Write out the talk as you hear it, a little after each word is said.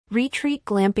ReTreat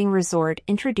Glamping Resort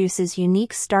introduces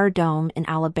unique Star Dome in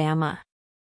Alabama.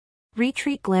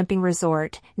 ReTreat Glamping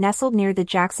Resort, nestled near the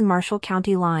Jackson-Marshall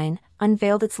County line,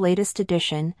 unveiled its latest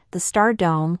addition, the Star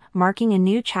Dome, marking a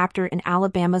new chapter in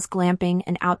Alabama's glamping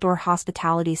and outdoor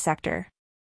hospitality sector.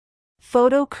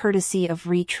 Photo courtesy of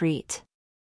ReTreat.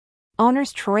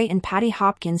 Owners Troy and Patty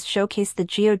Hopkins showcased the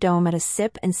Geodome at a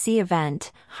Sip and See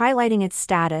event, highlighting its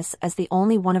status as the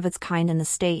only one of its kind in the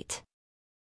state.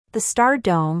 The Star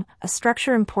Dome, a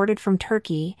structure imported from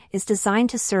Turkey, is designed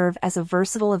to serve as a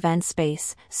versatile event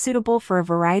space, suitable for a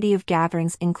variety of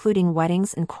gatherings including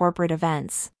weddings and corporate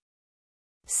events.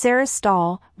 Sarah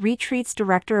Stahl, ReTreat's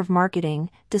director of marketing,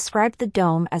 described the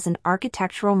dome as an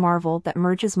architectural marvel that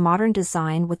merges modern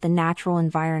design with the natural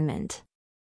environment.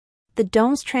 The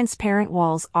dome's transparent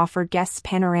walls offer guests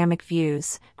panoramic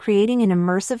views, creating an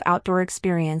immersive outdoor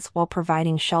experience while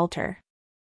providing shelter.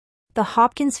 The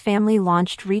Hopkins family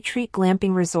launched ReTreat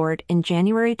Glamping Resort in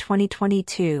January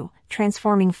 2022,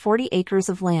 transforming 40 acres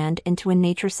of land into a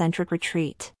nature-centric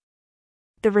retreat.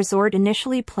 The resort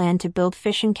initially planned to build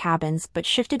fishing cabins but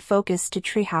shifted focus to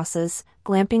treehouses,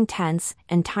 glamping tents,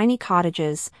 and tiny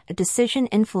cottages, a decision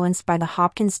influenced by the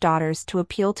Hopkins daughters to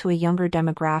appeal to a younger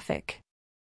demographic.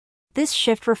 This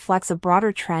shift reflects a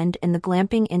broader trend in the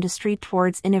glamping industry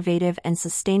towards innovative and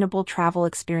sustainable travel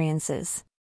experiences.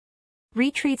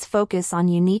 ReTreat's focus on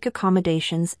unique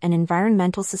accommodations and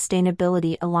environmental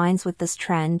sustainability aligns with this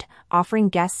trend, offering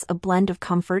guests a blend of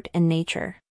comfort and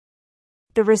nature.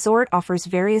 The resort offers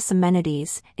various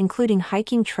amenities, including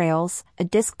hiking trails, a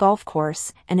disc golf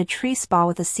course, and a tree spa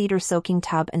with a cedar-soaking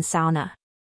tub and sauna.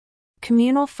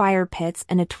 Communal fire pits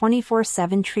and a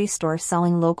 24/7 tree store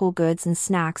selling local goods and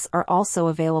snacks are also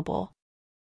available.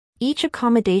 Each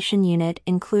accommodation unit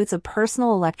includes a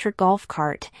personal electric golf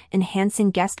cart, enhancing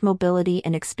guest mobility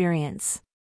and experience.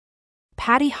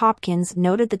 Patty Hopkins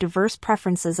noted the diverse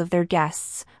preferences of their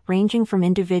guests, ranging from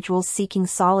individuals seeking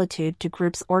solitude to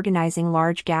groups organizing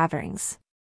large gatherings.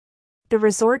 The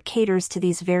resort caters to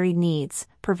these varied needs,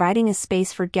 providing a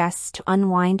space for guests to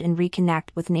unwind and reconnect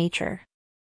with nature.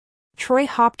 Troy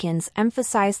Hopkins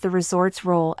emphasized the resort's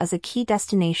role as a key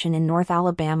destination in North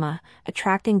Alabama,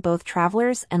 attracting both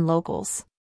travelers and locals.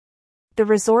 The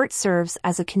resort serves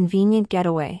as a convenient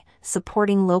getaway,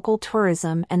 supporting local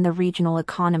tourism and the regional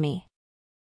economy.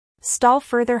 Stahl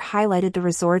further highlighted the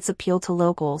resort's appeal to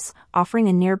locals, offering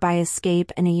a nearby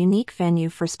escape and a unique venue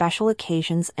for special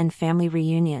occasions and family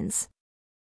reunions.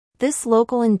 This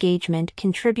local engagement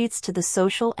contributes to the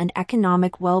social and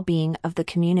economic well-being of the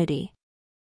community.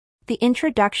 The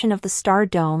introduction of the Star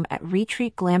Dome at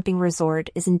ReTreat Glamping Resort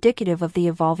is indicative of the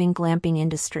evolving glamping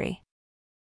industry.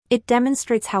 It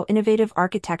demonstrates how innovative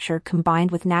architecture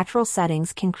combined with natural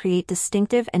settings can create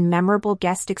distinctive and memorable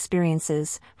guest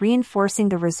experiences, reinforcing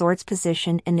the resort's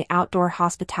position in the outdoor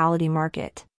hospitality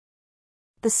market.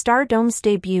 The Star Dome's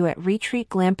debut at ReTreat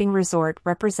Glamping Resort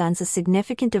represents a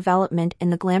significant development in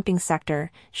the glamping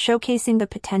sector, showcasing the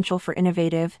potential for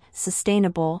innovative,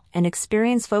 sustainable, and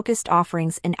experience-focused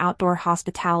offerings in outdoor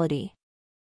hospitality.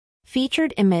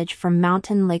 Featured image from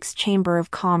Mountain Lakes Chamber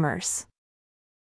of Commerce.